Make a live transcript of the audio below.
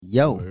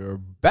Yo. We're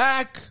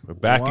back. We're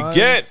back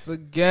once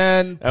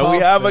again. And we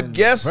have a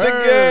guest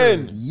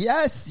again.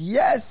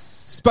 Yes.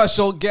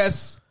 Special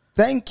guest.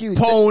 Thank you.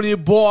 Pony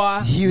boy.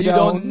 You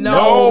don't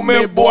know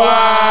me, boy.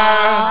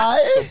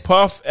 Aye.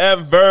 Puff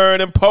and Vern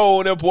and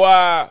Pony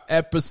boy.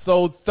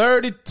 Episode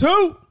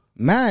 32.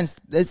 Man,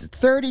 it's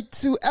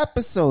 32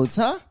 episodes,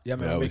 huh? Yeah,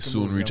 man. Yeah, we're we making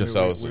soon moves, reach man.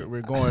 1,000.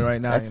 We're going right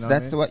now.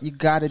 That's what you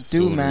gotta do,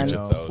 Soon man. reach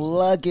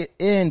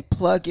 1,000.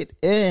 Plug it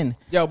in.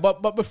 Yo,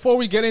 but before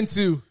we get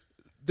into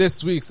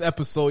this week's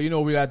episode,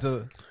 we got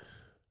to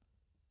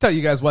tell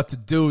you guys what to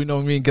do. You know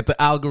what I mean? Get the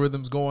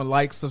algorithms going.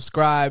 Like,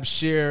 subscribe,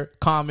 share,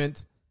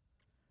 comment.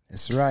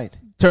 That's right.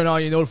 Turn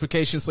on your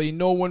notifications so you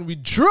know when we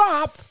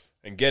drop.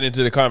 And get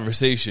into the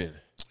conversation.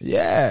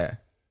 Yeah.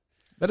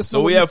 Let us know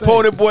So we what have you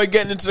think. Pony Boy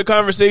getting into the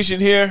conversation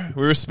here.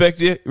 We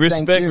respect it.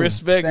 Thank Respect.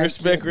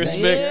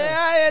 you.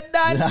 Yeah, you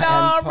don't know,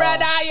 Paul.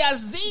 brother, you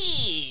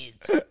see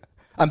it.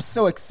 I'm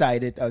so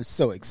excited.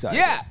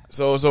 Yeah.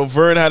 So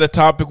Vern had a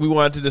topic we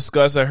wanted to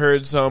discuss. I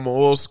heard some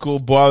old school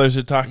ballers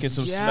are talking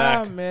some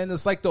Yeah, smack. man.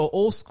 It's like the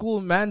old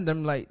school man.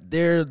 Them like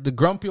they're the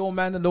grumpy old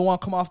man that don't want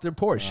to come off their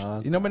porch.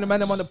 You know when the man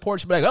them on the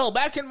porch be like, "Oh,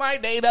 back in my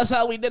day, that's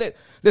how we did it."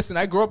 Listen,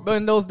 I grew up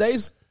in those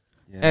days,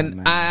 and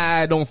man.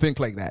 I don't think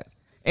like that.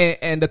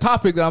 And the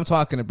topic that I'm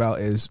talking about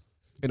is,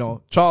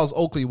 Charles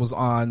Oakley was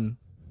on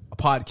a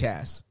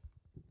podcast,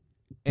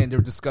 and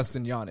they're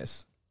discussing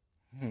Giannis.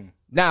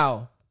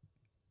 Now,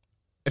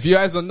 if you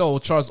guys don't know,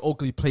 Charles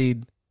Oakley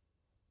played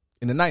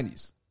in the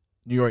 90s.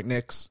 New York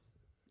Knicks.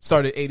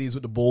 Started 80s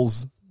with the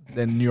Bulls,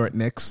 then New York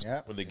Knicks.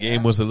 Yeah. When the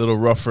game was a little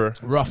rougher.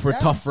 Rougher,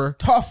 tougher.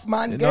 Tough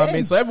man You game. know what I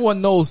mean? So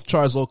everyone knows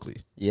Charles Oakley.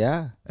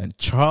 Yeah. And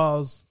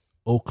Charles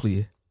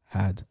Oakley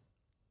had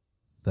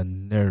the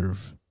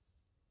nerve,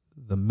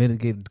 the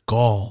mitigated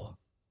gall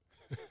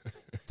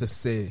to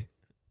say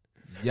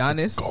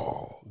Giannis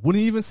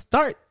wouldn't even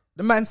start.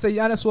 The man said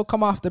Giannis will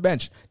come off the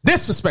bench.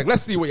 Disrespect.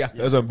 Let's see what you have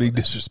to That's a big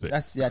disrespect.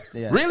 That's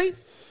yeah. Really?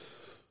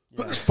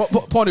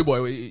 Pony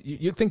boy,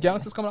 you think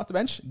Giannis is coming off the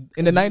bench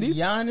in the 90s?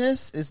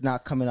 Giannis is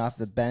not coming off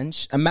the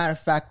bench. A matter of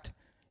fact,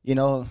 we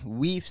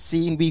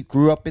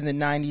grew up in the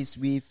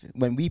 90s.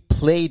 When we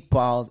played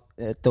ball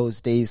at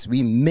those days,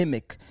 we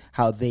mimic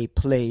how they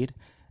played.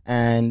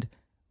 And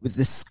with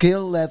the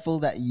skill level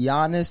that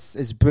Giannis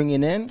is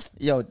bringing in,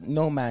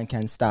 no man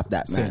can stop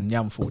that, Say man.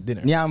 Nyam food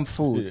dinner. Nyam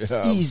food.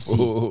 Easy.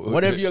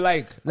 Whatever you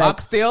like.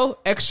 Oxtail,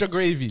 extra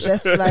gravy.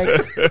 Just like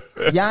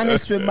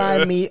Giannis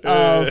remind me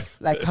of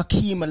like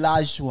Hakeem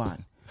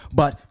Olajuwon.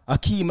 But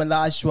Hakeem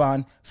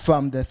Olajuwon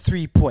from the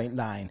 3-point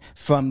line,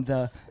 from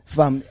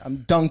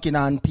dunking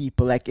on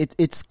people. Like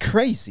it's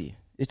crazy.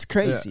 It's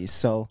crazy. Yeah.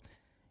 So,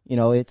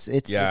 it's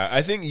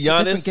I think it's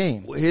a different Giannis,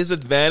 game. his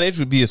advantage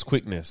would be his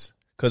quickness.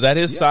 Because at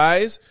his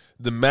size,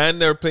 the man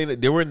they were playing,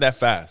 they weren't that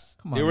fast.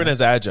 They weren't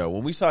as agile.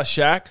 When we saw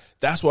Shaq,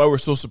 that's why we're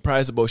so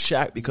surprised about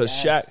Shaq. Because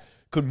Shaq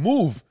could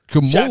move.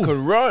 Shaq could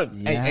run.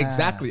 Yeah.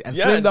 Exactly. And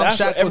Yeah, Slim Dunk that's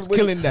what Shaq was everybody-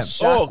 killing them.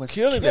 Shaq was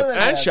killing them. killing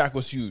And them. Shaq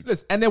was huge.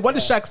 Listen, and then what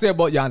does Shaq say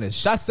about Giannis?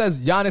 Shaq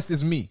says Giannis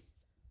is me.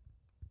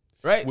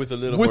 Right? With a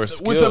little more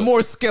skill. With a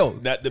more skill.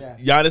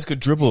 Giannis could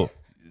dribble.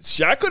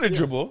 Shaq couldn't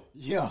dribble.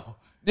 Yo.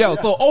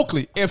 So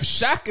Oakley, if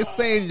Shaq is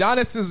saying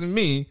Giannis is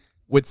me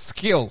with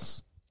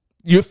skills,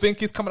 you think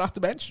he's coming off the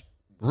bench?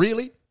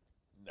 Really?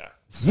 Nah.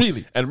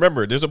 Really? And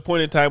remember, there's a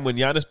point in time when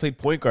Giannis played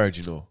point guard,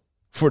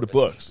 for the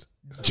Bucks.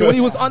 When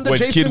he was under When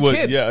Jason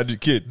Kidd. Yeah, under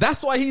Kidd.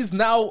 That's why he's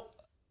now,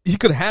 he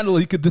could handle,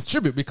 he could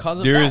distribute because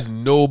of There that. is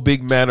no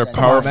big man or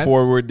power on, man.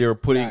 forward they were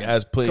putting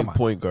as playing Come on.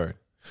 point guard.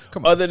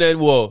 Come on. Other than, it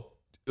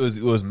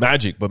was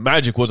Magic, but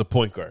Magic was a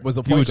point guard. Was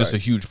a he point was just a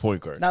guard. huge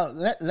point guard. Now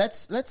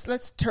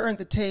let's turn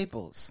the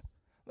tables.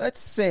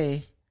 Let's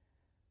say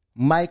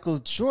Michael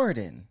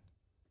Jordan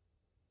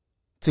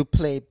to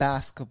play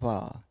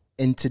basketball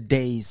in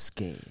today's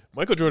game.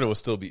 Michael Jordan will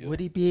still be. Would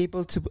he be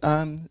able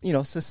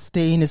to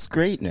sustain his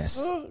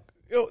greatness?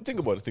 Think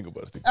about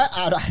it.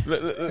 I-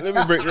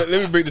 Let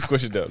me break this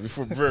question down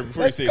before you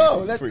Let's say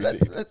go. it.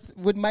 Let's.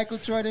 Would Michael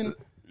Jordan?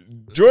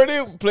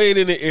 Jordan played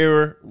in an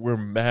era where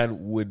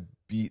man would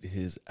beat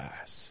his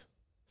ass.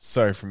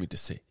 Sorry for me to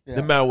say. Yeah.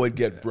 The man would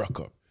get broke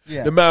up.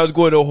 Yeah. The man was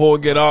going to the hole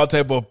and get all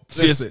type of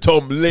Listen. fist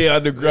thump, lay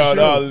on the ground,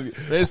 all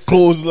Listen.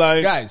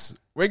 clothesline. Guys,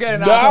 we're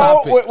getting Now,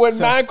 off topic. when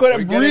man couldn't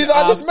we're getting breathe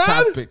on this off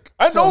man, topic.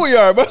 I know we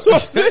are, but that's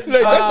what I'm saying.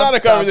 Like, that's not a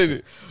Off conversation.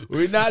 topic.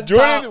 We're not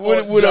Jordan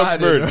would have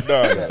burned.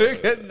 No. We're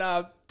getting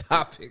off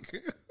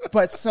topic.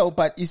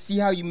 But you see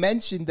how you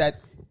mentioned that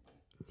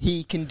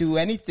he can do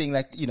anything.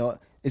 Like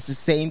it's the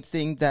same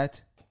thing that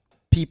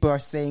people are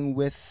saying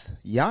with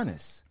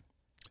Giannis.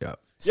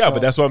 Yeah, So-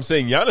 but that's what I'm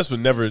saying. Giannis would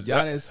never.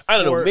 Giannis I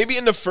don't know. for- Maybe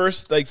in the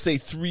first, say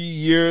 3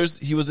 years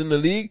he was in the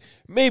league,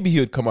 maybe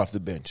he would come off the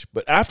bench.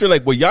 But after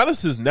what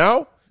Giannis is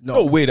now,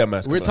 no way that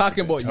man's. We're coming off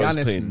the talking about bench. How he's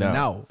Giannis playing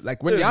now.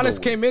 Like when There's Giannis no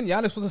way. came in,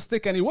 Giannis was a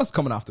stick and he was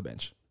coming off the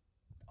bench.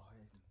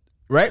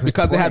 Right?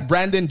 Because they had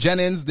Brandon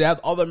Jennings, they had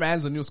other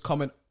mans and he was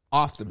coming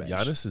off the bench.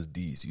 Giannis is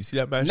D's. You see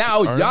that man?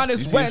 Now, arms? Giannis You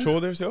see his went-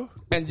 shoulders, yo.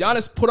 And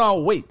Giannis put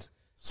on weight.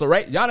 So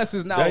Giannis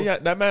is now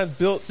That man's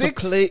built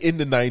six- to play in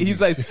the 90s. He's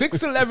like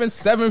 6'11",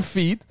 7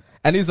 feet,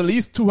 and he's at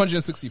least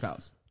 260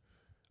 pounds.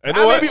 I I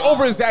may be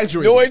over exaggerating.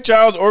 You know why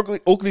Charles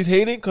Oakley's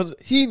hating? Because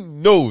he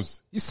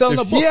knows He's selling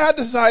if a book. he had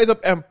to size up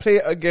and play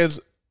against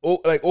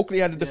like Oakley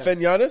had to defend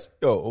Giannis.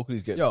 Yo,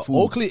 Oakley's getting food.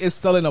 Oakley is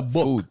selling a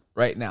book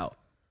right now.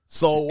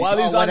 So while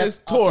he's on his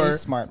Okay, tour, he's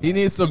smart, he man.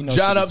 needs to He knows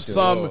jot what up he's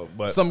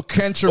doing. some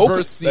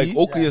controversy.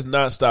 Oakley is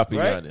not stopping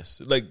Right? Giannis.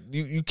 Like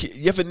you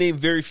have to name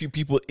very few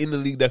people in the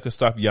league that could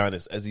stop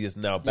Giannis as he is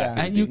now back.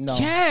 Yeah. and you No.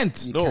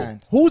 can't. You No.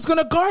 can't. Who's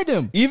gonna guard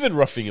him? Even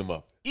roughing him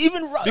up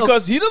Even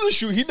because he doesn't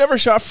shoot. He never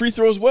shot free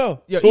throws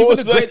well. yeah, So even,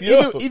 it's the like, great,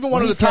 yo, even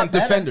one of the He's top getting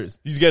better. defenders.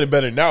 he's getting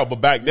better now.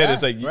 But back then, Yeah,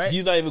 it's like right?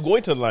 he's not even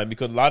going to the line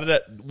because a lot of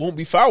that won't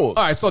be fouled.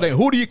 All right, so then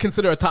who do you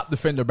consider a top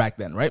defender back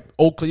then? Right,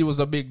 Oakley was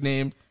a big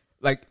name.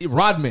 Like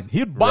Rodman,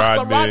 he'd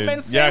box a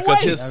Rodman same yeah,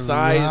 because way. his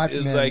size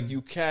is Rodman. like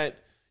you can't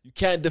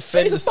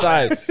defend the He'll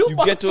size. he'll You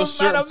box get to a them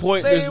certain up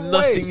point, there's same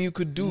nothing way. you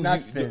could do.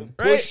 Nothing.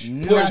 Push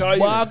Right? how you.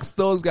 Box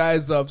those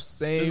guys up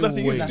same There's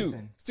nothing way. you can do.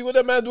 Nothing. See what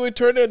that man doing,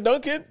 turning and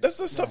dunking? That's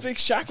just something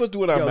Shaq was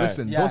doing on Yo, man.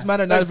 listen, Yeah. those men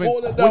are not Like even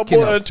bowling down, quick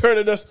bowling enough. and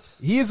turning us.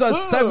 He's a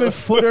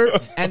 7-footer,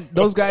 and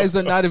those guys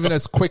are not even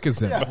as quick as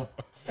him.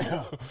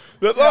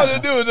 That's all they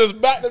do is just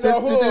back to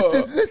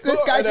the This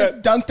guy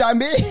just dunked on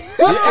me.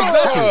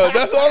 exactly.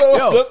 That's all.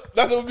 Yo.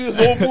 That's what would be his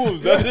whole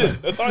moves. That's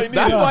it. That's all he needs.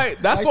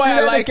 That's why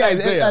I like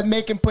Isaiah. And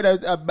make him put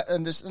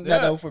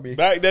that out for me.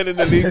 Back then in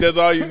the league, that's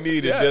all you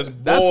needed. Yeah,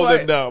 Just that's bowl why-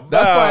 them down.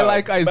 That's why I Bam,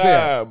 like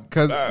Isaiah. bam,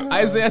 Because bam.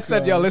 Isaiah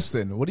said, yo,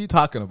 listen, what are you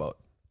talking about?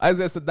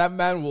 Isaiah said that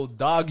man will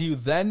dog you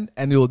then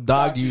and he'll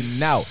dog you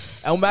now.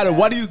 And no matter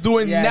what he's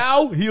doing Yes.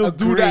 now, he'll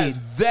do that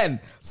Agreed.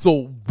 then.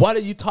 So what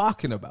are you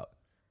talking about?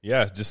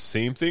 Yeah, it's just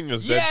same thing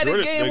as that. Yeah, the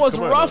Jordan. game Like, was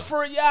come on now.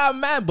 rougher. Yeah,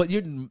 man. But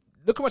you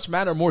look how much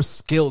men are more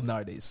skilled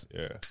nowadays.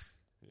 Yeah.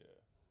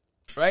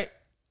 Right?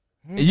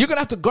 And you're going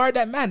to have to guard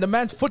that man. The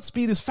man's foot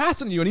speed is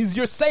faster than you and he's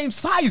your same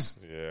size.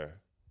 Yeah.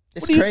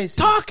 It's What are you crazy.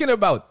 talking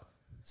about?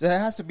 So there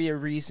has to be a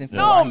reason for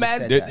No, why he man.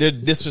 said They're, that. they're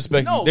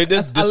disrespecting. No, they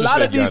just a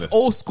lot of disrespect these Giannis.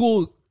 old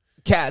school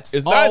cats.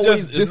 It's not always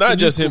just- it's diss not the new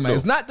just school him, man. though.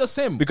 It's not just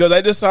him. Because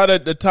I just saw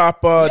that the top,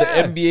 Yeah. the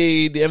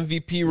NBA, the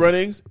MVP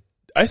runnings.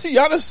 I see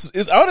Giannis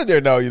is out of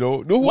there now. You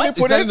know who What? they Is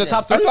put that in in the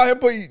top I three? saw him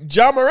put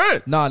Ja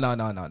Morant No. in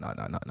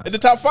the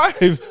top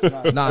 5.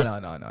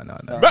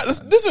 No. Right, that's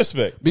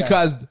disrespect.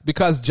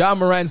 Because Ja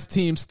Morant's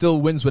team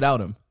still wins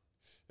without him.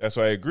 That's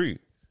why I agree.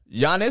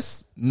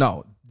 Giannis,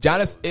 no.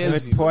 Giannis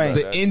is Good point.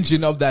 the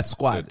engine of that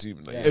squad. That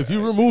team, like, If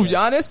you remove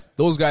Giannis,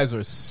 those guys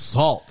are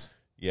salt.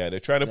 Yeah, they're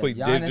trying to put.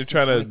 Giannis They're is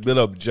trying to wicked. build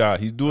up Ja.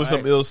 He's doing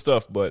some ill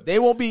stuff, but They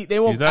won't be. They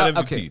won't. He's not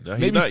MVP. Okay, No,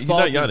 he's maybe not- he's Salt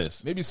not is-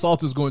 Giannis. Maybe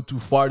Salt is going too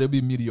far. They'll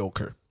be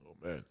mediocre. oh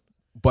man.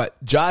 But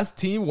Ja's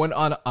team went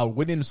on a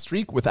winning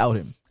streak without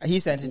him.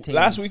 He's entertaining.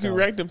 Last week so. we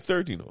ranked him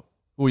 30. No,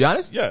 Who,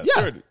 Giannis? yeah,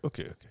 yeah, 30.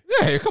 Okay.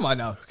 yeah. Come on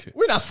now.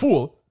 We're not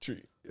fool.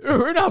 Tree.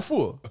 We're not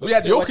fool. We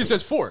had Jokic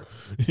as 4.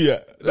 Yeah,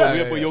 no, Yeah, we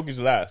yeah, had put yeah. Jokic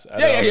last.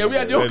 Yeah. We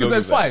had Jokic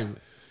at 5.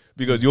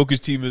 because Jokic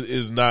team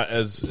is not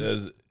as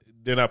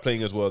they're not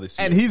playing as well this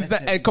year. And he's the,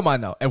 and come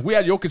on now. If we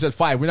had Jokic at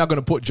 5, we're not going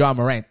to put John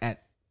Morant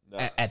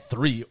at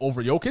 3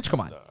 over Jokic. Come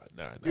on,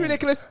 nah, you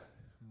ridiculous,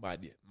 Mad,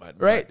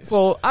 right? madness.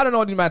 So I don't know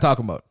what you man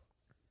talking about.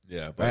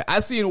 yeah, but Right?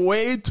 I've seen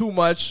way too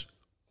much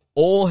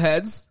old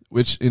heads,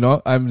 which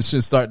I'm just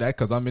gonna start that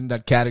because I'm in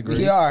that category.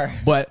 We are.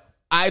 But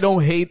I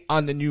don't hate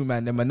on the new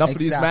man. Them enough of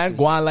these Exactly. man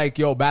go on like,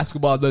 yo,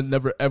 basketball doesn't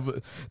never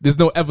ever. There's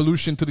no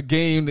evolution to the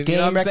game. You know what Game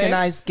I'm saying?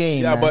 recognized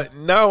game. yeah, man. but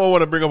now I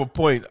want to bring up a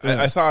point.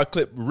 I saw a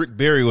clip. Rick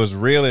Barry was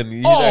railing. You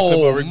hear that clip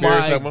Oh of Rick Barry my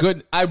talking about?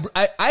 goodness!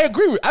 I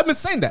agree with. I've been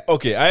saying that.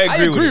 Okay, I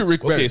agree with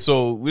Rick Barry. Okay,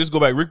 so we just go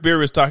back. Rick Barry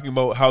was talking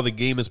about how the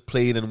game is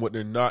played and what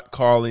they're not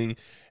calling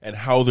and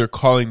how they're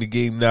calling the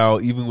game now,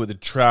 even with the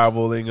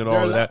traveling and all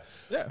They're of that.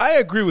 yeah. I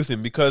agree with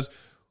him because,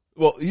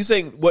 well, he's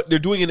saying what they're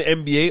doing in the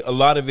NBA, a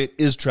lot of it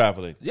is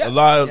traveling. Yeah. A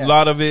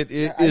lot of it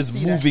I is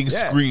see that. moving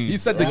Yeah. screens. He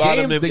said a the lot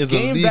game- of them the is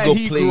game that illegal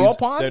he grew plays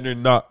up on, that they're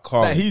not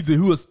calling. That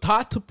who was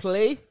taught to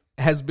play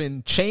has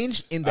been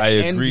changed in the I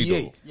agree,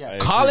 NBA. though. Yeah. I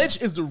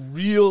College is the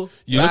real.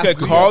 you look at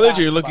basketball. college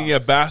or you're looking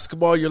at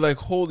basketball, you're like,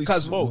 holy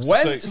Because smokes.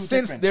 when It's like- since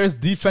different- there's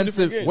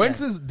defensive, games. when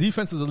since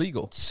defense is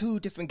illegal, 2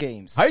 different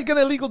games. how you get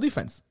illegal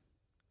defense?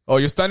 Oh,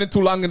 you're standing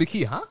too long in the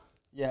key, huh?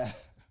 Yeah.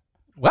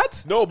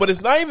 What? No, but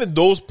it's not even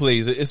those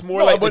plays. It's more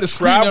No, like but the the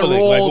screen and traveling.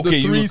 roll, Like, the okay,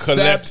 you 3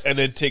 collect steps. and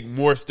then take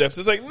more steps.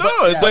 It's like, no,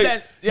 it's But like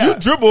then- yeah. you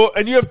dribble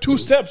and you have 2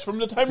 steps from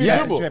the time you Yeah,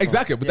 dribble. dribble.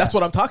 exactly. But that's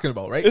what I'm talking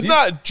about, right? It's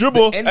not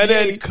dribble the and then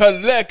NBA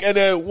collect and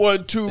then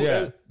 1, 2. Yeah,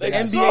 Like, the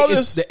it's all NBA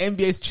this. is the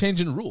NBA is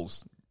changing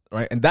rules,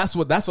 right? And that's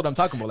what I'm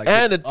talking about. Like,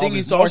 And the all thing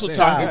this he's also more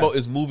talking stuff. about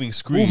is moving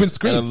screens. Moving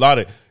screens. And a lot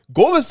of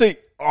Golden State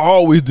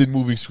always did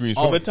moving screens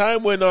from the Always.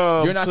 time when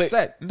You're not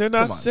set. They're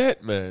Come not on.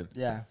 set, man.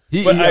 Yeah.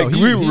 But I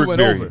agree with Rick went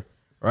Barry. over,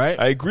 right?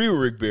 I agree with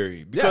Rick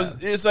Barry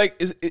because it's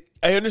like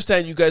I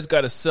understand you guys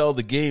got to sell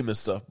the game and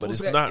stuff, but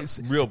it's not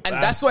real.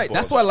 And that's why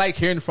I like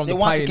hearing from They the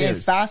want the game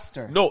pioneers.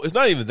 faster. No, it's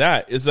not even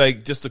that. It's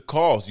like just the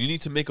calls. You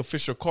need to make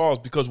official calls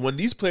because when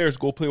these players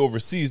go play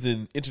overseas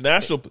in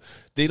international,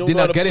 they don't. They're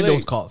know how not to getting play.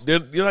 those calls. You're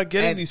not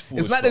getting And these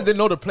foolish it's not calls. that they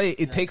know to play;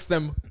 it takes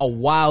them a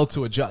while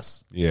to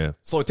adjust. Yeah,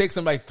 So it takes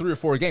them like 3 or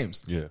 4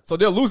 games. Yeah. So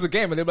they'll lose a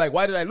game and they'll be like,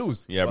 "Why did I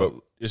lose?" yeah, Well,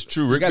 but It's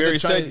true. Rick Barry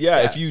said,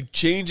 if you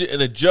change it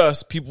and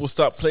adjust, people will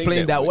stop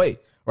playing that way.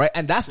 Right?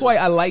 And that's why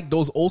I like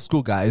those old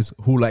school guys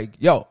who like,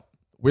 yo,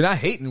 we're not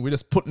hating. We're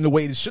just putting the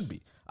way it should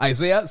be.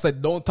 Isaiah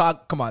said, don't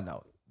talk. Come on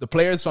now. The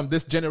players from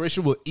this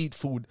generation will eat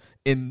food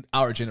in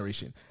our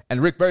generation. And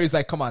Rick Barry's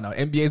like, come on now.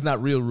 NBA is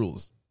not real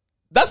rules.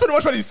 That's pretty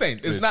much what he's saying.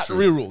 It's not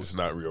real rules. It's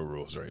not real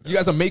rules right now. You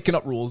guys are making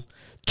up rules,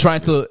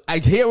 trying to. I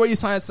hear what you're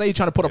trying to say. You're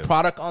trying to put a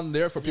product on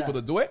there for people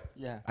to do it.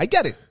 Yeah, I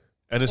get it.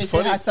 And it's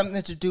funny. It has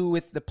something to do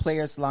with the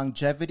players'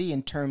 longevity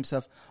in terms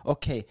of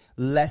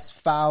less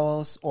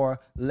fouls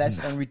or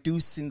less and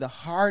reducing the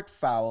hard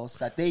fouls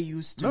that they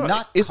used to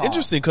not. It's call.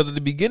 interesting because at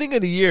the beginning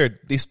of the year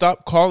they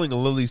stopped calling a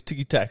little of these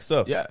ticky tack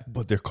stuff. Yeah,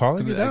 but they're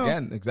calling it now.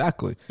 Again.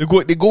 Exactly. They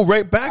go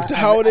right back to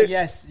how it is.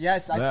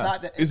 Yes, I saw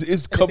that. It's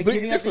at the completely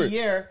beginning different. of the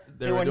year,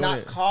 they were not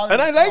it. calling, and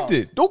I liked calls.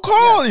 it. Don't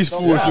call these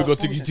fools to go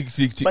ticky ticky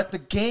ticky. But the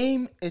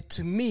game,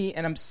 to me,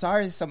 and I'm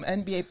sorry, some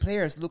NBA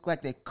players look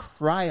like they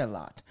cry a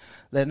lot.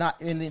 They're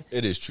not in the.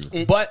 It is true,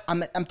 but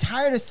I'm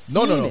tired of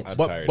seeing it.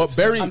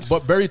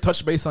 But Barry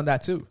touched base on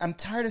that too. I'm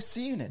tired of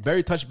seeing it.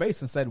 Barry touched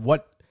base and said,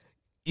 "What,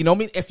 you know? What I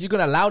mean, if you're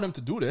gonna allow them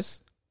to do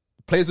this,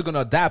 players are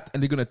gonna adapt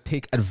and they're gonna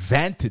take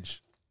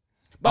advantage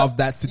of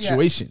that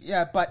situation."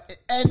 Yeah, but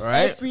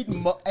every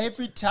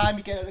time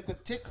you get a little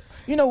tick,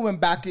 when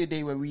back in the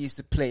day when we used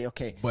to play,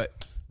 but.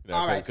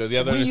 All right, because you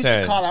have to we used to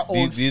understand, call our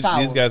own these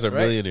fouls, guys are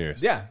right?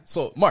 millionaires. Yeah.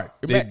 So, Mark,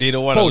 they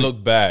don't want to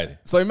look bad.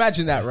 So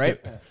imagine that, right?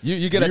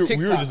 You get a TikTok,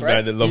 we were just right?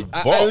 mad that love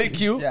I ball.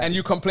 lick you, and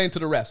you complain to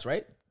the refs,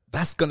 right?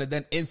 That's gonna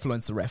then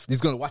influence the ref.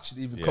 He's gonna watch it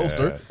even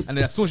closer, and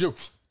then as soon as you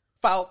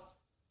foul,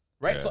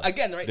 right? So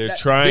again, right? They're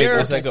trying.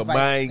 It's like a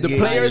mind game.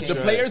 The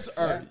players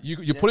are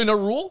you put in a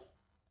rule,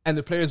 and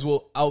the players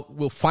will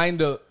find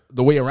the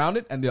way around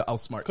it, and they'll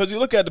outsmart. Because you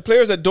look at the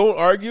players that don't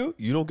argue,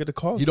 you don't get the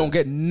call. You don't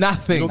get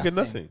nothing. You don't get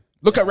nothing.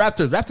 Look at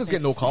Raptors. Raptors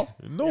get no call.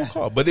 No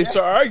call. But they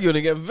start arguing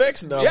and get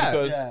vexed now.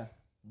 Yeah.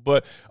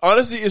 But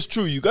honestly, it's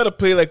true. You got to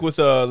play like with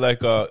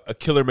a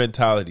killer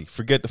mentality.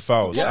 Forget the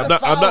fouls. I'm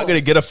not going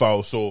to get a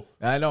foul, so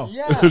I know.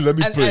 Yeah. let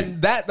me play. And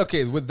that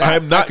with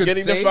that, I'm not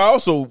getting the foul,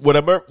 so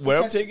whatever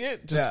I'm taking,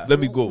 let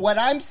me go. What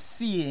I'm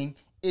seeing,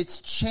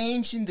 it's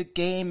changing the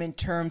game in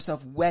terms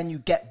of when you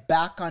get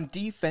back on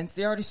defense.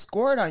 They already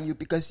scored on you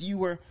because you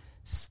were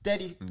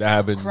steady. That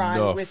happened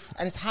enough.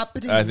 And it's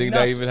happening. I think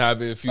that even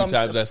happened a few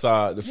times. I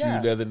saw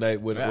the other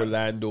night when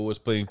Orlando was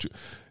playing.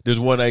 There's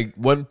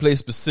one play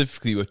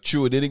specifically where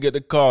True didn't get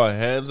the call,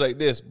 hands like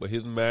this, but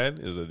his man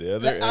is at the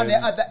other end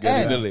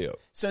getting the layup.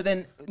 So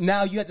then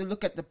now you have to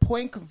look at the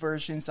point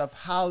conversions of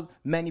how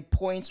many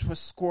points were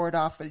scored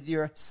off of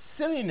your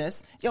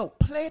silliness. Yo,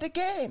 play the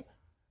game.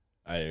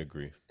 I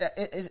agree.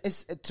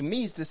 To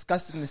me, it's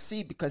disgusting to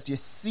see because you're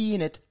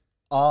seeing it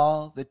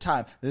all the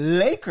time.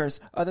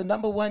 Lakers are the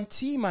number one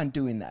team on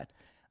doing that.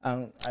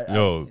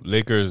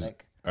 Lakers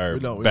are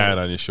bad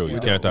on your show. You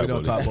can't talk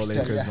about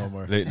Lakers no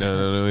more.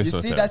 No, you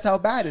see, that's how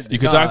bad it is. You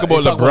can talk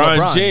about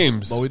LeBron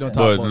James, but we don't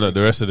talk about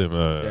the rest of them.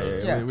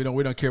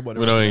 We don't care about.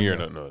 We don't hear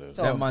no.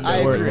 So I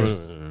agree.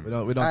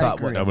 We don't talk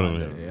about that.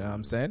 You know what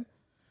I'm saying?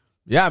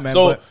 Yeah, man.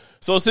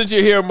 So since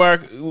you're here,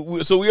 Mark,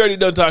 so we already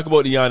done talk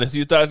about Giannis.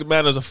 You thought the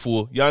man is a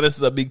fool. Giannis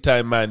is a big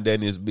time man.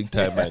 Danny is a big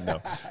time man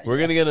now. We're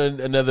gonna get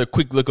another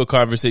quick little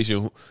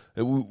conversation.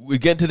 We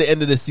get to the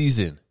end of the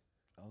season.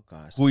 Oh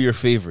gosh, who are your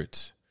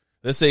favorites?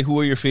 Let's say who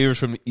are your favorites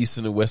from the East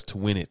and the West to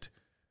win it.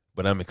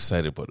 But I'm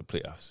excited about the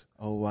playoffs.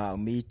 Oh wow,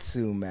 me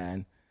too,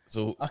 man.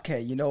 So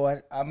okay, you know what?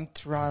 I'm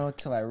Toronto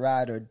till I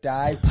ride or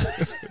die.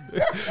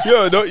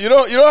 You don't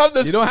have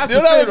this. You don't have to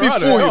say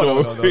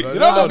Toronto. You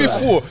don't have to be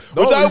fool.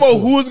 We're talking about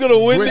who's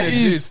gonna win the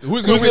East,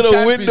 who's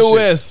gonna win the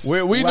West. We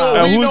who's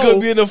gonna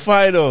be in the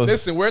finals.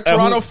 Listen, we're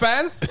Toronto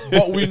fans,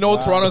 but we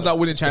know Toronto's not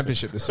winning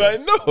championship this year. I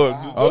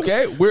know.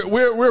 Okay,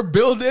 we're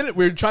building.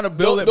 We're trying to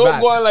build it.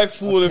 Don't go on like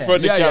fool in front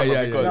of the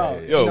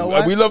camera.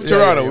 Yo, we love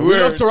Toronto. We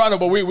love Toronto,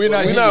 but we're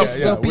not.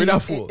 We're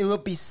not fool. It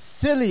would be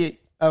silly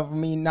of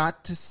me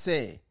not to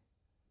say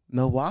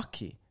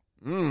Milwaukee.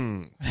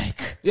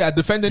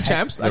 Defending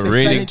champs. The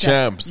reigning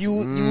champs.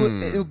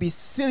 It would be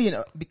silly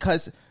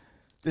because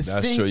the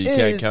that's thing true. You is,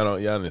 can't count out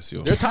Giannis,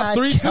 yo. They're top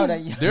 3 too.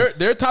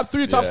 They're top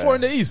 3, top 4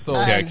 in the East. So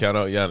you can't count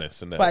out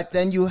Giannis. But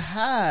then you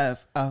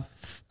have a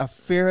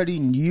fairly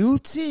new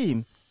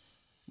team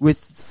with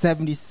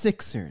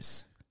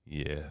 76ers.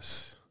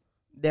 Yes.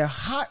 They're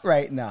hot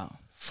right now.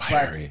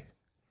 Fiery.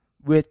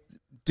 With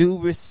due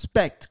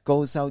respect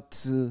goes out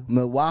to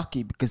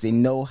Milwaukee because they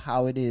know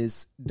how it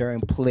is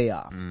during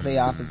playoff.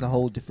 Playoff is a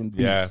whole different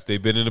beast. Yeah,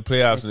 they've been in the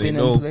playoffs and they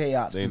know. They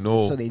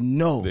know. So they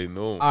know. They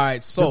know. All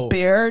right, so the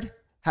Beard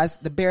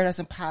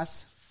hasn't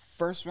passed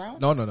first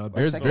round? No.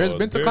 Bears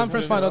been to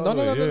conference final.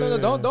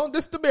 No. Don't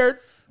diss the Beard.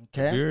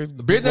 Okay.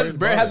 The Beard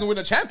hasn't won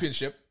a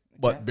championship,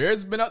 but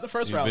Beard's been out the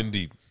first round. Been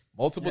deep.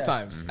 Multiple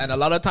times. And a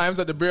lot of times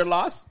that the Beard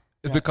lost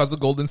is because of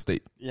Golden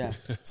State. Yeah.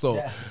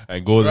 So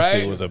and Golden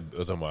State was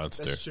a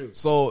monster. That's true.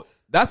 So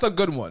that's a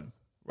good one,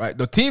 right?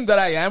 The team that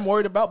I am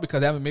worried about because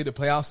they haven't made the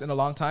playoffs in a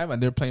long time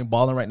and they're playing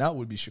balling right now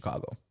would be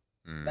Chicago.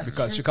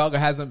 Because Chicago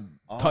hasn't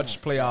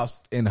touched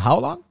playoffs in how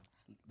long?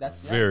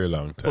 That's Very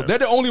long time. So they're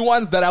the only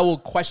ones that I will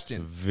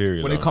question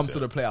Very when it long comes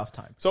time. to the playoff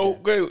time. So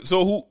great.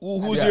 So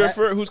who's Yeah. your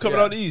first? Who's coming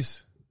Yeah. out the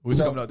East? Who's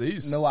So, coming out the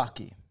East?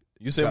 Milwaukee.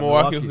 You say Got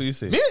Milwaukee. Milwaukee. Who you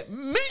say?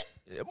 Me,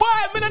 boy,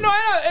 I mean, no,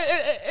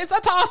 it's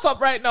a toss up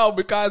right now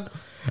because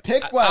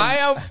Pick one.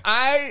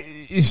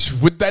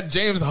 with that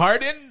James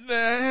Harden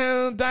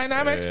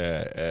dynamic.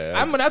 Yeah,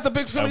 I'm gonna have to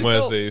pick Philly. I'm gonna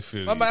Still, say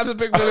Philly. I'm gonna have to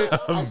pick Philly.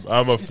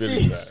 I'm a You Philly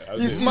see- guy.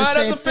 you see- Might have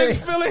same to pick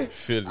thing. Philly.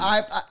 Philly.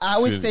 I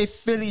would Philly. say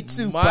Philly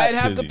too. Might but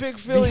have to Philly. pick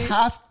we Philly.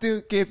 have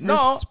to give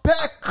No.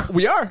 respect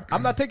We are.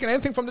 I'm not taking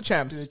anything from the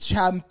champs, to the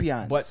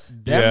champions. but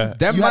Yeah.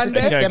 them you have to man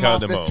take there, Can't them count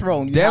off them the out.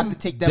 throne. You have to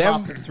take them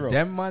off the throne.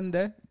 them man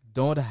there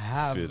don't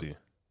have Philly.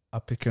 a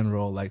pick and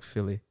roll like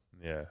Philly.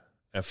 Yeah.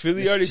 And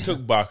Philly already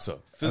took box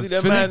up. Philly,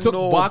 that Philly man took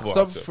knows box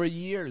up for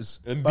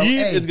years. Embiid But,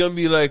 hey. is gonna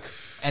be like,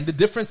 And the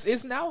difference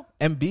is now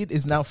Embiid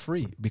is now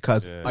free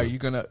because are you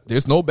gonna?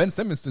 There's no Ben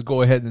Simmons to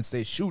go ahead and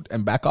say shoot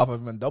and back off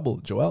of him and double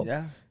Joel.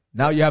 Yeah.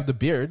 Now you have the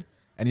beard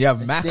and you have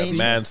Maxi, dangerous.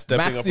 Man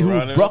stepping up Maxi who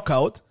around him. broke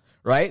out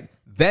right.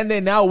 Then they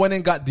now went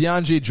and got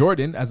DeAndre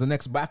Jordan as the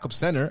next backup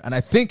center, and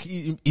I think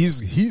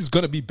he's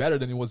gonna be better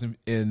than he was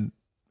in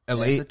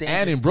LA it's a dangerous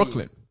and in team.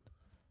 Brooklyn,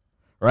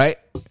 right?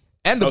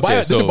 And the Okay,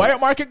 buyout, so- did the buyout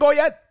market go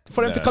yet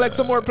for them to collect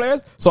some more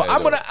players? So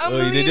I'm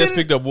they just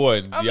picked up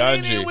one, I'm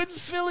leaning DeAndre. with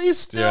Philly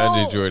still.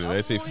 DeAndre Jordan.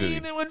 I say I'm Philly.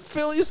 leaning with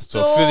Philly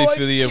still.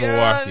 Philly, and I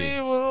Milwaukee. can't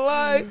even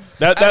lie.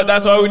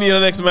 That's why we need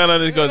an next man on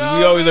it because You know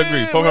we always what I agree.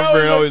 mean? Pop We and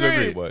Vern always always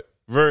agree. agree, but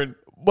Vern.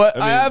 But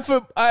I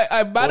mean,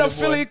 I bat up Golden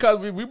Philly boy.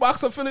 because we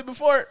boxed up Philly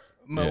before.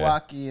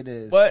 Milwaukee it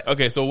is. But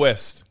Okay, so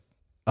West.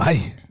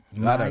 I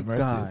my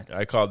God.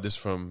 I called this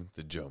from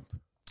the jump.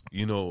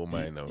 You know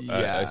mine now.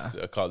 Yeah.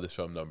 I called this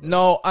from number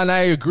No, and I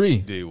agree.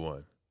 day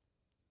one.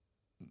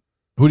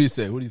 Who do you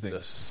say? Who do you think?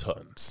 The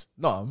Suns.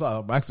 No, I'm not.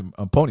 I'm asking.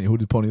 I'm Pony. Who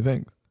did Pony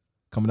think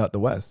coming out the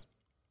West?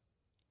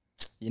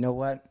 You know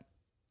what?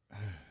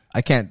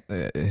 I can't.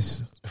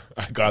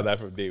 I got that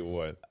from day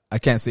one. I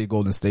can't say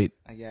Golden State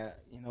Yeah,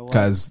 you know what?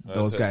 because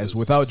those said guys, this.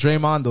 without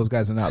Draymond, those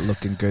guys are not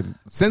looking good.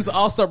 Since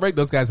All Star break,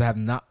 those guys have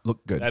not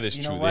looked good. That is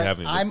You true. know They what?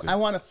 haven't. looked I good.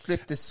 want to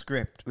flip the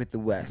script with the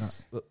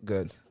West. Look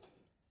good.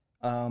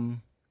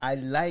 I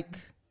like.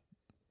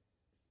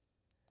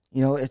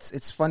 You know,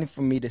 it's funny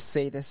for me to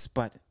say this,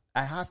 but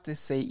I have to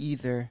say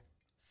either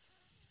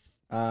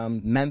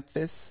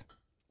Memphis.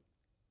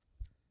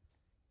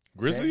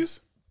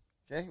 Grizzlies.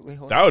 Okay, wait,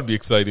 hold on. That would be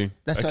exciting.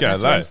 That's I what- can't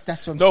that's what lie. I'm-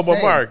 that's what I'm no, but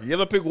saying. Mark, you have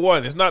to pick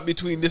one. It's not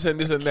between this and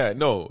that.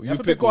 No, you have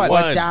to pick pick one.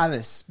 one. Or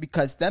Dallas,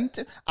 because them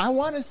two, I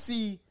want to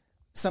see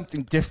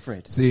something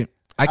different. See,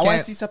 I wanna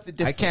can't see something I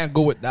different. can't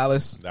go with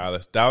Dallas.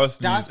 Dallas Dallas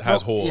has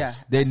broke- holes. yeah.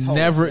 They That's holes,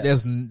 never. yeah.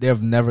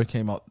 They've never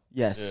came out.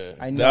 Yes,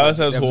 I know. Dallas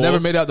has They've holes. never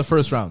made out the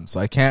first round, so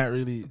I can't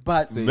really.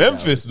 But say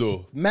Memphis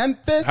though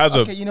Memphis. has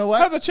Okay, you know what?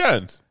 has a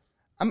chance.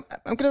 I'm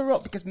gonna roll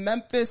because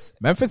Memphis.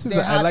 Memphis is. they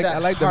I have like. that I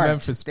like the heart.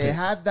 Memphis. They pick.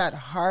 have that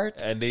heart,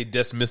 And they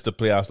just missed the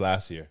playoffs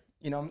last year.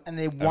 you know, and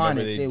they I want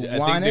remember it. They I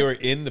want think they it. were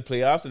in the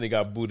playoffs and they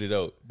got booted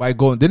out. by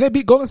Golden. Didn't they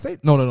beat Golden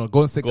State? No.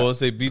 Golden State. Golden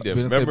State beat them.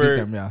 Golden State Remember, beat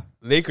them, yeah.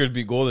 Lakers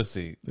beat Golden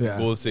State. Yeah.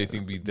 Golden State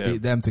thing beat them.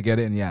 beat them to get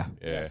in. Yeah.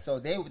 Yeah. So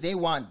they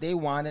want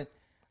it.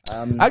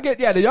 I get.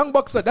 Yeah, the Young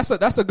Bucks. That's a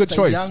good It's a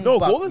choice. young- No,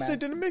 Buck, Golden man. State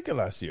didn't make it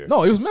last year.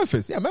 No, it was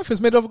Memphis. Yeah, Memphis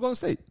made it over Golden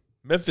State.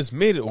 Memphis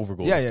made it over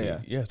Golden Yeah, State. yeah.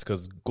 Yes,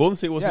 because Golden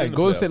State wasn't Yeah, in the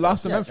Golden playoffs State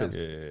lost to last Memphis.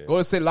 yeah.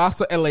 Golden State lost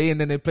to LA,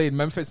 and then they played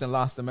Memphis and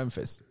lost to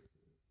Memphis.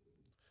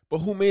 But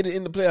who made it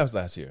in the playoffs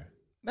last year?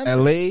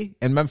 LA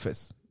and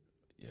Memphis.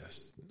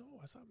 Yes. No,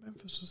 I thought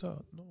Memphis was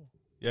out. No.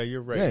 Yeah,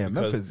 you're right. Yeah,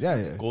 because Memphis.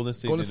 Yeah. Golden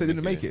State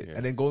didn't make it, yeah.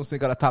 and then Golden State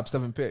got a top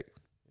 7 pick.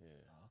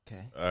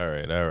 Okay. All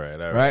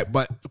right. Right,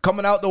 but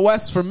coming out the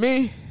West for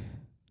me,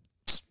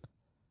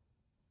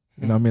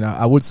 you know, what I mean,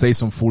 I would say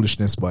some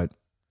foolishness, but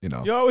you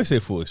know, You always say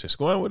foolishness.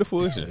 Go on with the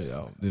foolishness.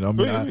 you know, What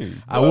do you I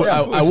mean? I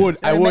would,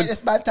 I would.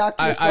 This man talk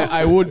to yourself.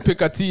 I would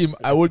pick a team.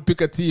 I would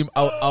pick a team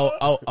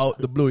out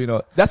the blue. You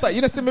know, that's why you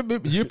know.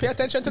 You pay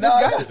attention to this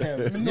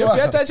guy. You pay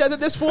attention to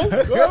this fool. Go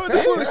on with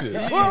the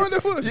foolishness. Go on with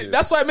the foolishness.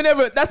 That's why me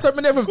never. That's why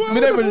me never. Go on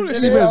Me with never. the Me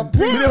foolishness. never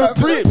pre. Me never.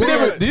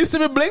 Prepared. Do you see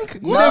me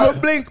blink? Me No. never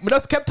blink. Me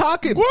just kept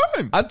talking. Go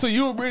on. Until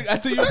you brush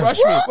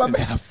me. What me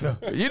have to?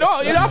 You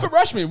don't have to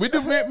brush me. We do.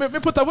 Me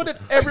put up with it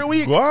every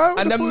week, Go on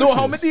with and the them know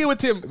how me foolishness. deal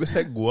with him. We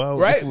said go on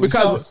with Right, the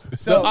foolishness.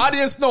 because So- the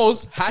audience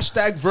knows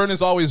hashtag Vern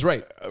is always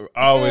right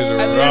Always at wrong.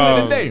 the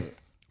end of the day,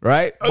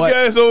 right?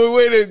 Okay, so we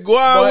waited. Go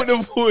on but- with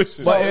the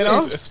foolishness. but, you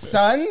know, It's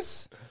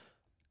Suns,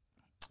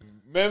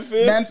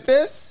 Memphis.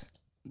 Memphis.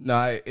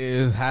 nah,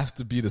 it has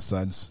to be the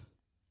Suns.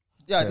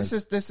 Yeah, this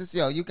is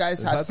yo. You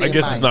guys have I I same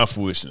guess mind. it's not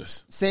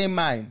foolishness. Same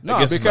mind. No,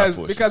 guess it's not because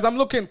foolishness. I'm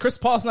looking. Chris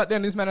Paul's not there,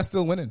 and these men are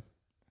still winning,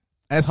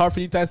 and it's hard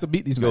for you guys to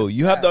beat these Yo, men.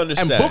 you have to And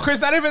understand.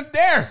 Booker's not even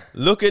there.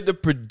 Look at the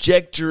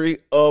trajectory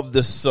of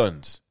the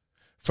Suns.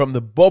 From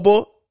the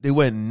bubble, they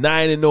went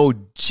 9-0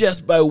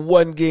 just by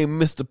one game,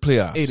 missed the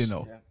playoffs.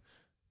 8-0.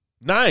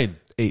 9.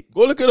 8.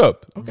 Go look it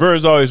up.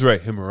 Vern's always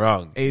right. Him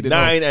wrong. 8-0.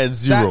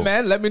 9-0. That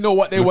man, let me know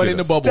what they Look won at in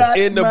the us. bubble. Stat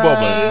In the man.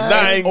 bubble.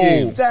 9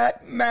 games.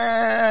 That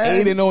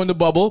man. 8-0 in the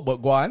bubble, but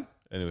go on.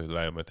 Anyway,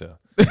 Lion Mattel.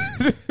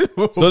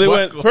 So they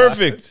went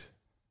perfect.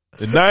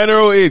 The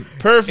 9-8,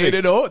 perfect.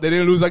 8-0. They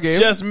didn't lose a game.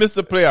 Just missed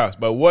the playoffs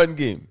by one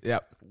game.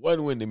 Yep.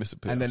 One win, they missed the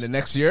playoffs. And then the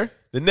next year,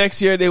 the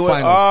next year they went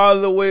Finals.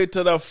 all the way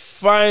to the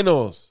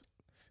finals.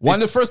 won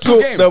the first two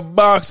Took games. the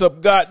box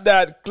up, got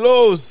that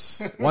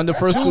close. Won the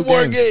first Two two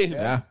more games. games.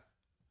 Yeah.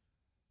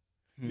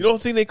 You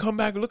don't think they come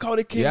back? Look how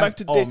they came Yeah. back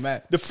today. Oh,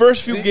 man. The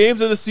first few See?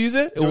 games of the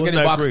season, it were was getting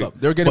not boxed great. up.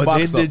 They were getting but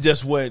boxed they up.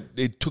 just went.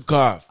 They took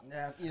off.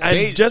 Yeah,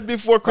 And just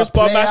before Chris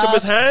but Paul mashed up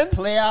his playoffs- hand,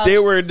 playoffs- they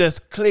were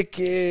just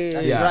clicking.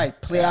 That's Yeah. right.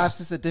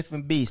 Playoffs is a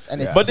different beast, and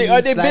it But they've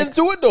seems been like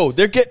through it though.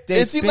 It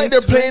they've seems been like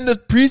they're through playing the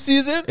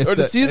preseason It's or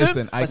the season,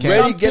 listen, I but can't-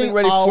 ready, something getting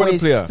ready for the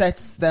always playoffs.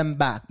 sets them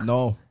back.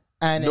 No,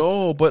 And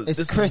No, but it's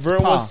this Chris is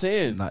Vern Paul. was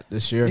saying. not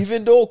this year.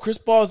 Even though Chris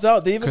Paul's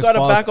out, they even Chris got a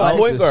Paul's backup out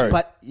point this guard. year.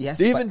 But yes,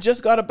 They but even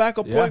just got a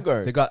backup Yeah. point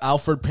guard. They got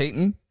Alfred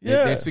Payton.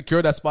 Yeah. They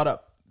secured that spot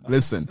up.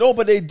 Listen, No,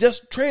 but they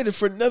just traded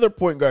for another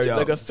point guard, Yo.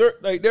 like a third.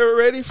 Like they're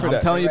ready for I'm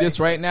that. telling you this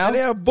right now. And they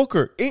have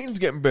Booker. Aiton's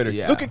getting better.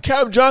 Yeah. Look at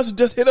Cam Johnson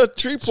just hit a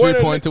 3-pointer.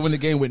 3-point to win the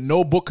game with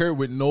no Booker,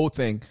 with no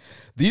thing.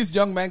 These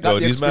young men got Yo,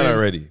 the these men experience.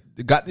 are ready.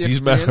 They got the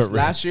These men are experience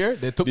ready. last year.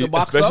 They took the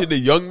box especially up, the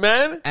young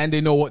man. and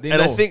they know what they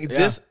And know. I think Yeah.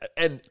 this,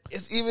 and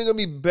it's even gonna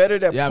be better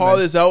that Yeah, Paul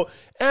man. is out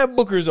and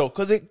Booker's out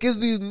because it gives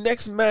these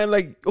next man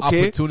like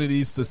okay,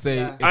 opportunities to say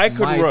it's I could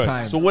my run.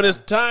 time. So when it's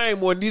time,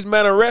 when these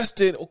men are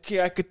rested,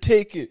 okay, I could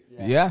take it.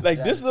 Yeah.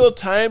 Like this little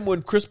time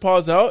when Chris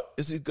Paul's out,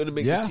 is going to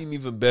make Yeah. the team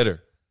even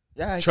better.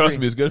 yeah, I Trust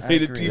agree. me, it's going to I make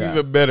the agree. team Yeah.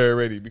 even better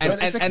already. Because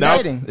But it's now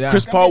exciting. Yeah.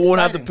 Chris It's gonna Paul be won't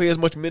have to exciting. play as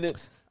much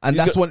minutes. And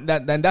He's that's go- when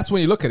that's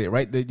when you look at it,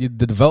 right? The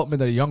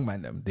development of the young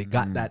man, them they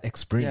got that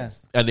experience.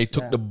 Yes. And they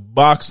took the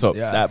box up.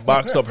 Yeah. That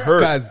box up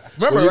hurt. 'Cause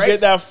remember, when you right?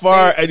 get that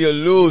far and you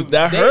lose,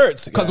 that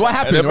hurts. 'cause what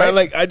happened, And the man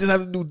right? like, I just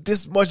have to do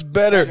this much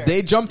better.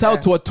 They jumped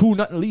out to a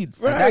 2-0 lead,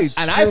 Right.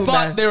 And True, I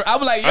thought man. they were.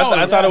 I'm like, yo,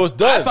 I thought it was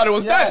done. I thought it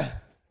was Yeah. done.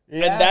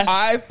 And that's,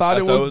 I thought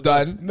it was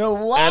done.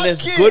 Milwaukee. and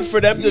it's good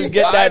for them to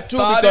get that too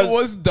thought because it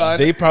was done.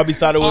 they probably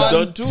thought it was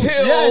done too.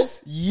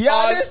 Yes.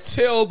 Giannis.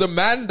 Until the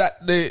man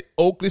that the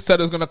Oakley said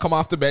was going to come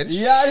off the bench.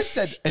 Giannis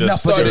said Just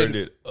enough of turned this.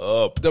 it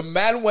up. The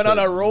man went on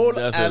a roll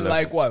That's and enough.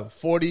 like what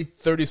 40,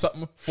 30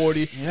 something,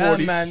 40, Yeah,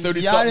 40, man. 30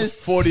 something, Giannis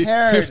 40,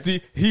 teared.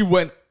 50. He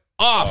went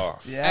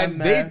off. Yeah, and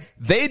man.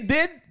 they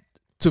did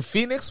to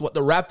Phoenix what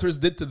the Raptors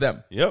did to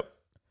them. Yep.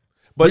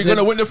 We're then- going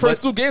to win the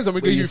first but two games and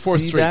we're when going to you give you four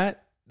see straight.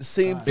 that, the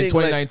same thing.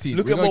 2019. Like,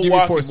 look We're at gonna give you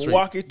Milwaukee. four straight.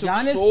 Milwaukee took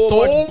Giannis- so so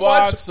much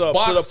box much up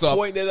box to the up.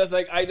 point that it's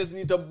like I just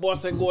need to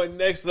bust and go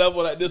next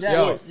level at this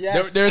Yes. point.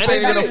 Yes. They're And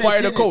saying they they're going did to it.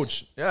 fire They the did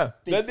coach. Yeah.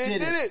 Then they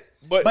did it.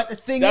 But But the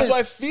thing that's is-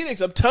 why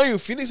Phoenix. I'm telling you,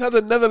 Phoenix has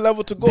another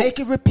level to go. They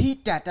can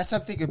repeat that. That's what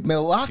I'm thinking.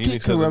 Milwaukee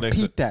Phoenix can has the next-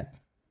 repeat that.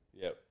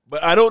 Yeah.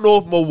 But I don't know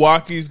if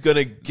Milwaukee's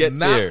gonna get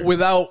Not there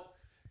without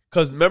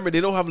because remember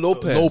they don't have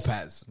Lopez.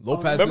 Lopez.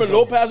 Remember is a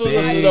Lopez was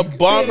big- a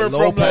bomber from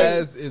like,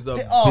 Lopez is a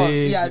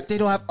big yeah, they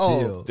don't have.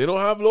 deal. they don't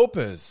have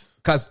Lopez.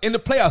 Because in the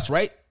playoffs,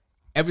 right,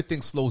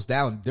 everything slows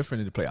down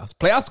different in the playoffs.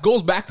 Playoffs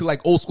goes back to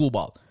like old school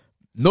ball.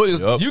 No,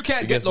 Yup. you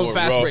can't It get gets no more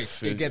fast rough.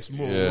 breaks. It gets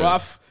more Yeah.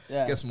 rough.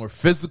 Yeah. It gets more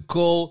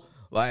physical.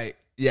 Like,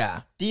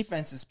 yeah,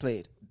 Defense is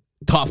played.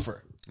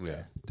 tougher.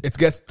 Yeah. It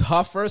gets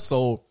tougher,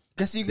 so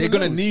 'Cause you they're can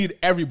gonna lose. need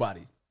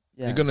everybody.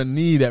 Yeah. They're gonna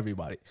need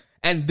everybody.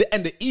 And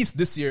the East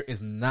this year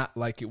is not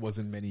like it was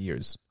in many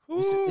years.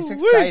 It's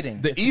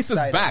exciting. The It's East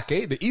exciting. is back,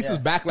 eh? The East is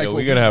back. Like Yo, what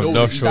we're gonna have know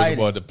enough it is. shows exciting.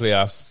 about the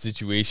playoff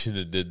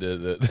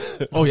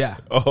situation. Oh yeah,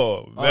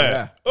 Oh man,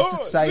 yeah. It's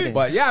exciting.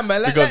 but yeah,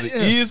 man. because like,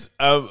 the East,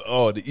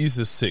 the East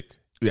is sick.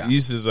 Yeah. The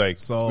East is like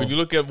So- when you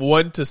look at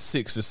 1 to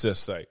 6, it's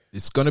just like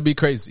it's gonna be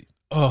crazy.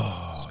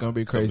 oh, It's gonna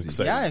be something crazy.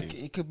 exciting.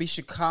 Yeah, it could be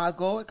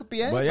Chicago. It could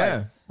be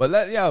anybody.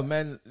 But yeah,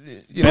 man.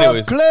 You know,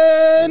 Anyways,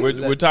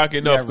 Brooklyn. we're talking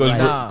enough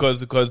Yeah, right.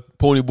 because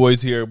Pony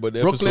Boy's here, but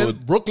the Brooklyn,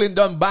 episode Brooklyn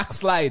done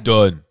backslide.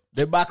 done.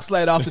 They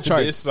backslide off the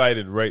They're charts.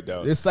 sliding right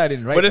down. They're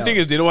sliding right. but the down. thing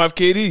is, they don't have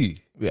KD.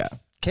 yeah,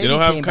 They don't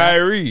KD have came back.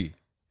 Kyrie.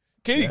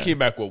 KD came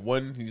back with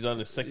one. He's on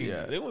the second.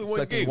 yeah. They only won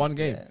Second game. one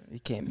game, Yeah, he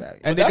came back.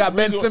 and they that's got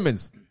Ben the reason-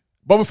 Simmons.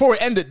 But before we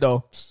end it,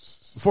 though,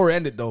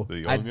 The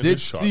young I and the did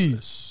see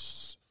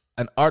sharpness.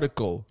 an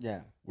article Yeah.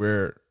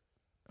 where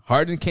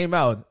Harden came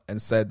out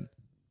and said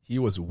he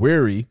was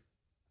weary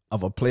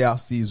of a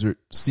playoff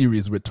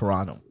series with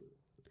Toronto.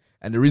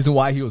 And the reason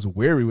why he was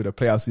weary with a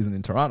playoff season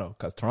in Toronto,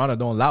 because Toronto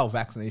don't allow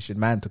vaccination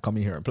man to come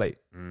in here and play.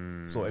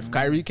 So if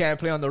Kyrie can't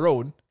play on the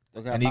road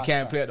They got and he box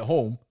can't out. play at the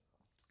home,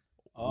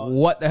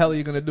 what the hell are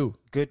you going to do?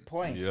 Good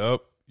point.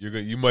 Yep,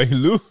 you might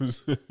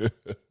lose.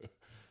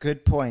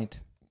 Good point.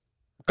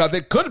 Because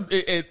they could,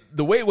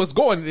 the way it was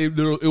going, it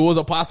was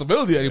a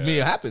possibility that it may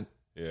happen.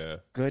 yeah.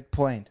 Good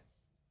point.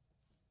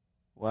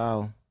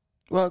 Wow.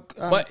 Well,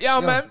 But yeah,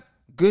 man.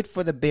 Good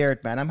for the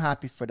Beard, man. I'm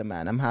happy for the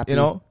man. I'm happy. You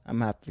know? I'm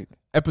happy.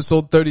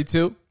 Episode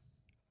 32.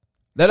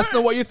 Let us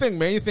know what you think,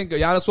 man. You think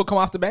Giannis will come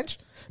off the bench?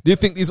 Do you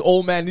think these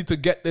old men need to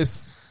get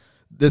this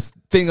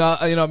thing, you know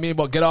what I mean,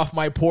 about get off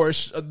my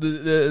Porsche,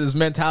 this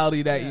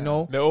mentality that, you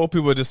know, The old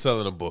people are just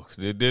selling a book.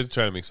 They're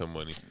trying to make some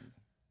money.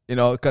 you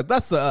know, because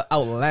that's an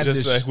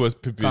outlandish Just like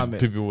what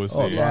Pippen was Oh,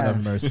 saying. Lord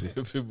have mercy.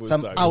 Pippen was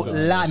Some talking about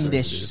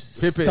outlandish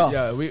Pippen, stuff.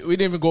 yeah, we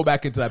didn't even go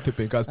back into that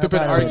Pippen because Pippen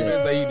about argument it.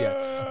 is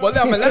Zaidia. But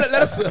no, man,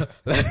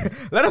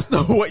 let us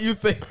know what you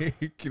think.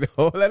 You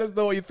know, let us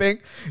know what you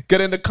think.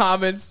 Get in the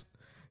comments.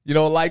 You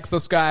know, like,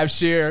 subscribe,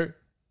 share,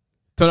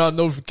 turn on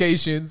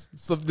notifications.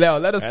 So now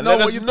let us know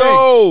what you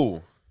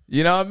think.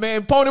 You know what I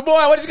mean? Pony Boy,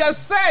 what did you guys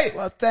say?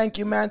 Well, thank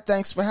you, man.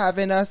 Thanks for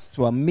having us.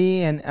 Well,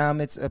 me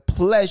and it's a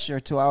pleasure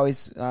to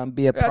always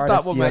be a part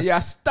of man, you're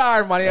a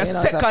star, man. You're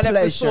second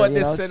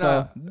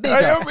episode. Big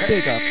up.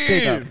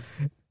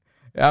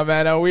 Yeah,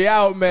 man. And we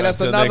out, man.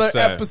 That's another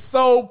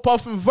episode.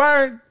 Puff and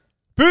Vern.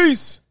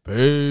 Peace.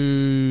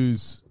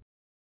 Peace.